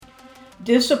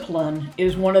Discipline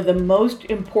is one of the most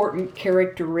important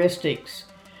characteristics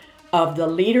of the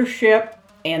leadership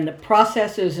and the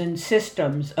processes and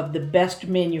systems of the best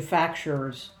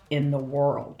manufacturers in the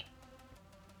world.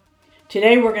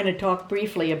 Today we're going to talk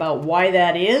briefly about why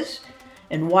that is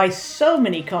and why so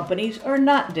many companies are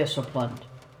not disciplined,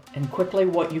 and quickly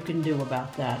what you can do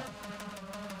about that.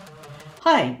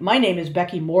 Hi, my name is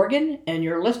Becky Morgan, and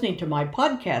you're listening to my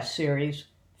podcast series,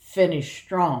 Finish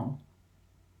Strong.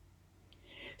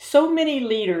 So many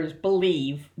leaders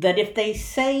believe that if they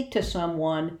say to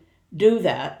someone, do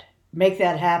that, make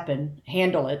that happen,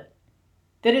 handle it,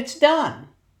 that it's done.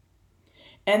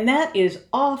 And that is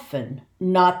often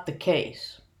not the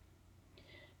case.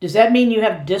 Does that mean you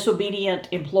have disobedient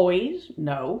employees?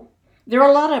 No. There are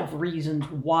a lot of reasons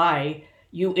why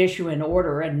you issue an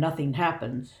order and nothing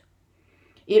happens.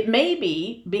 It may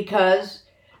be because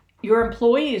your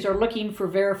employees are looking for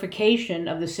verification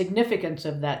of the significance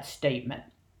of that statement.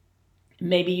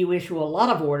 Maybe you issue a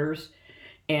lot of orders,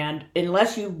 and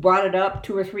unless you brought it up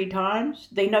 2 or 3 times,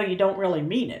 they know you don't really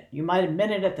mean it. You might have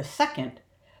meant it at the second,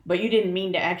 but you didn't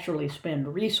mean to actually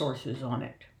spend resources on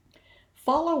it.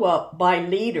 Follow-up by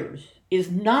leaders is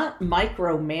not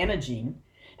micromanaging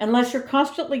unless you're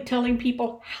constantly telling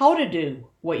people how to do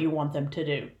what you want them to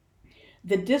do.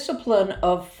 The discipline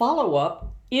of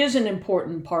follow-up is an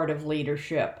important part of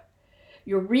leadership.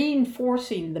 You're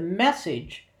reinforcing the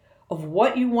message of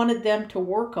what you wanted them to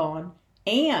work on,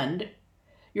 and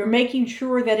you're making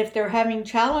sure that if they're having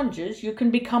challenges, you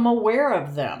can become aware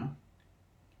of them.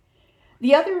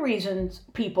 The other reasons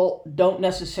people don't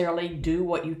necessarily do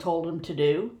what you told them to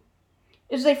do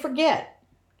is they forget.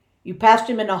 You passed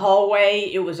them in a hallway,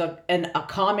 it was a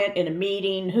comment in a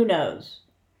meeting, who knows?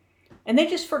 And they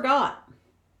just forgot.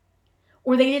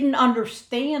 Or they didn't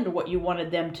understand what you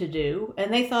wanted them to do,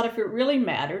 and they thought if it really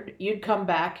mattered, you'd come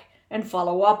back and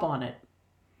follow up on it.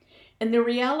 And the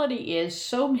reality is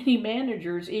so many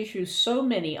managers issue so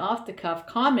many off-the-cuff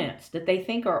comments that they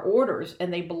think are orders,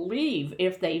 and they believe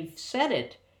if they've said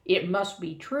it, it must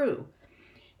be true.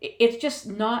 It's just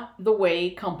not the way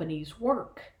companies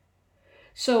work.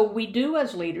 So we do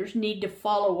as leaders need to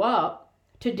follow up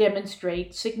to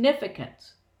demonstrate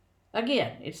significance.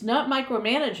 Again, it's not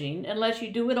micromanaging unless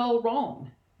you do it all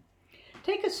wrong.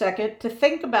 Take a second to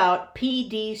think about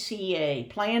PDCA,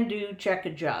 Plan, Do, Check,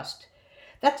 Adjust.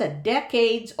 That's a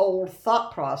decades-old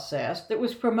thought process that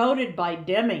was promoted by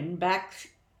Deming back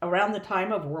around the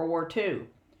time of World War II.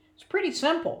 It's pretty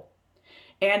simple.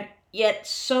 And yet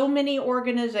so many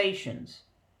organizations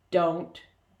don't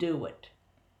do it.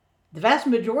 The vast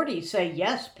majority say,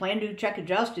 yes, Plan, Do, Check,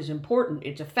 Adjust is important,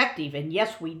 it's effective, and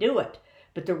yes, we do it.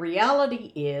 But the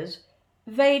reality is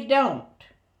they don't.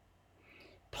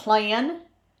 Plan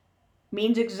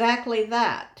means exactly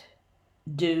that.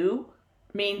 Do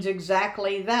means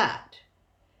exactly that.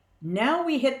 Now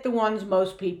we hit the ones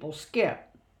most people skip.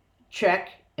 Check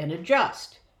and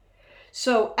adjust.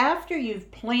 So after you've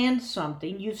planned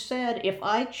something, you've said, if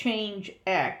I change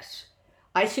X,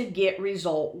 I should get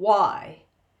result Y.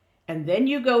 And then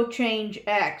you go change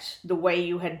X the way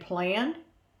you had planned,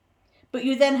 but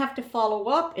you then have to follow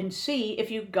up and see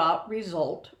if you got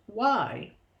result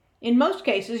Y. In most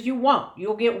cases, you won't.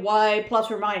 You'll get Y plus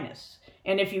or minus.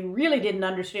 And if you really didn't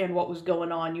understand what was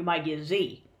going on, you might get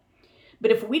Z.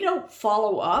 But if we don't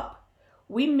follow up,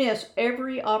 we miss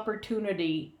every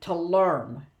opportunity to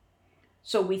learn.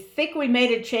 So we think we made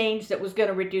a change that was going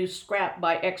to reduce scrap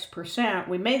by X%.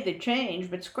 We made the change,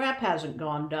 but scrap hasn't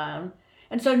gone down.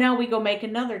 And so now we go make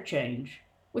another change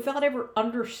without ever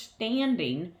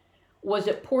understanding, was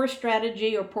it poor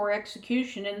strategy or poor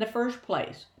execution in the first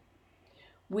place?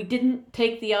 We didn't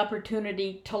take the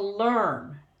opportunity to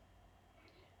learn.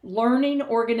 Learning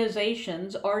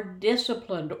organizations are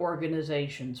disciplined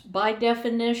organizations by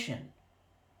definition.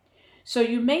 So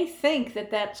you may think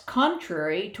that that's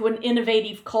contrary to an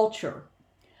innovative culture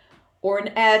or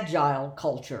an agile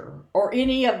culture or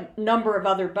any number of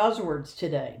other buzzwords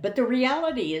today. But the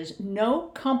reality is no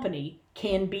company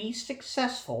can be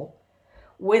successful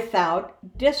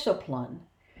without discipline.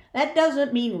 That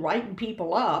doesn't mean writing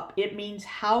people up. It means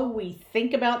how we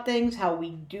think about things, how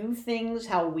we do things,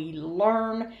 how we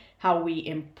learn, how we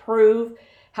improve,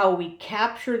 how we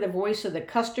capture the voice of the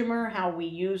customer, how we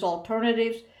use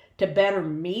alternatives to better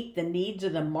meet the needs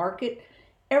of the market.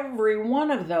 Every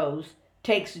one of those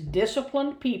takes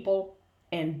disciplined people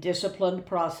and disciplined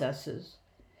processes.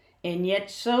 And yet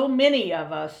so many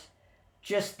of us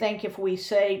just think if we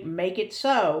say, make it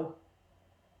so,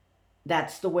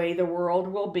 that's the way the world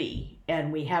will be,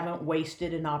 and we haven't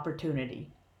wasted an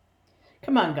opportunity.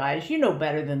 Come on, guys, you know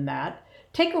better than that.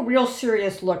 Take a real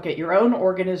serious look at your own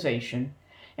organization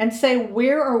and say,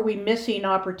 where are we missing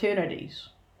opportunities?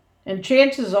 And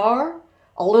chances are,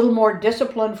 a little more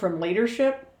discipline from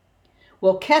leadership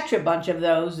will catch a bunch of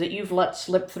those that you've let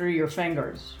slip through your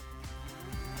fingers.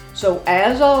 So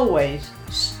as always,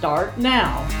 start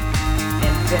now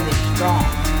and finish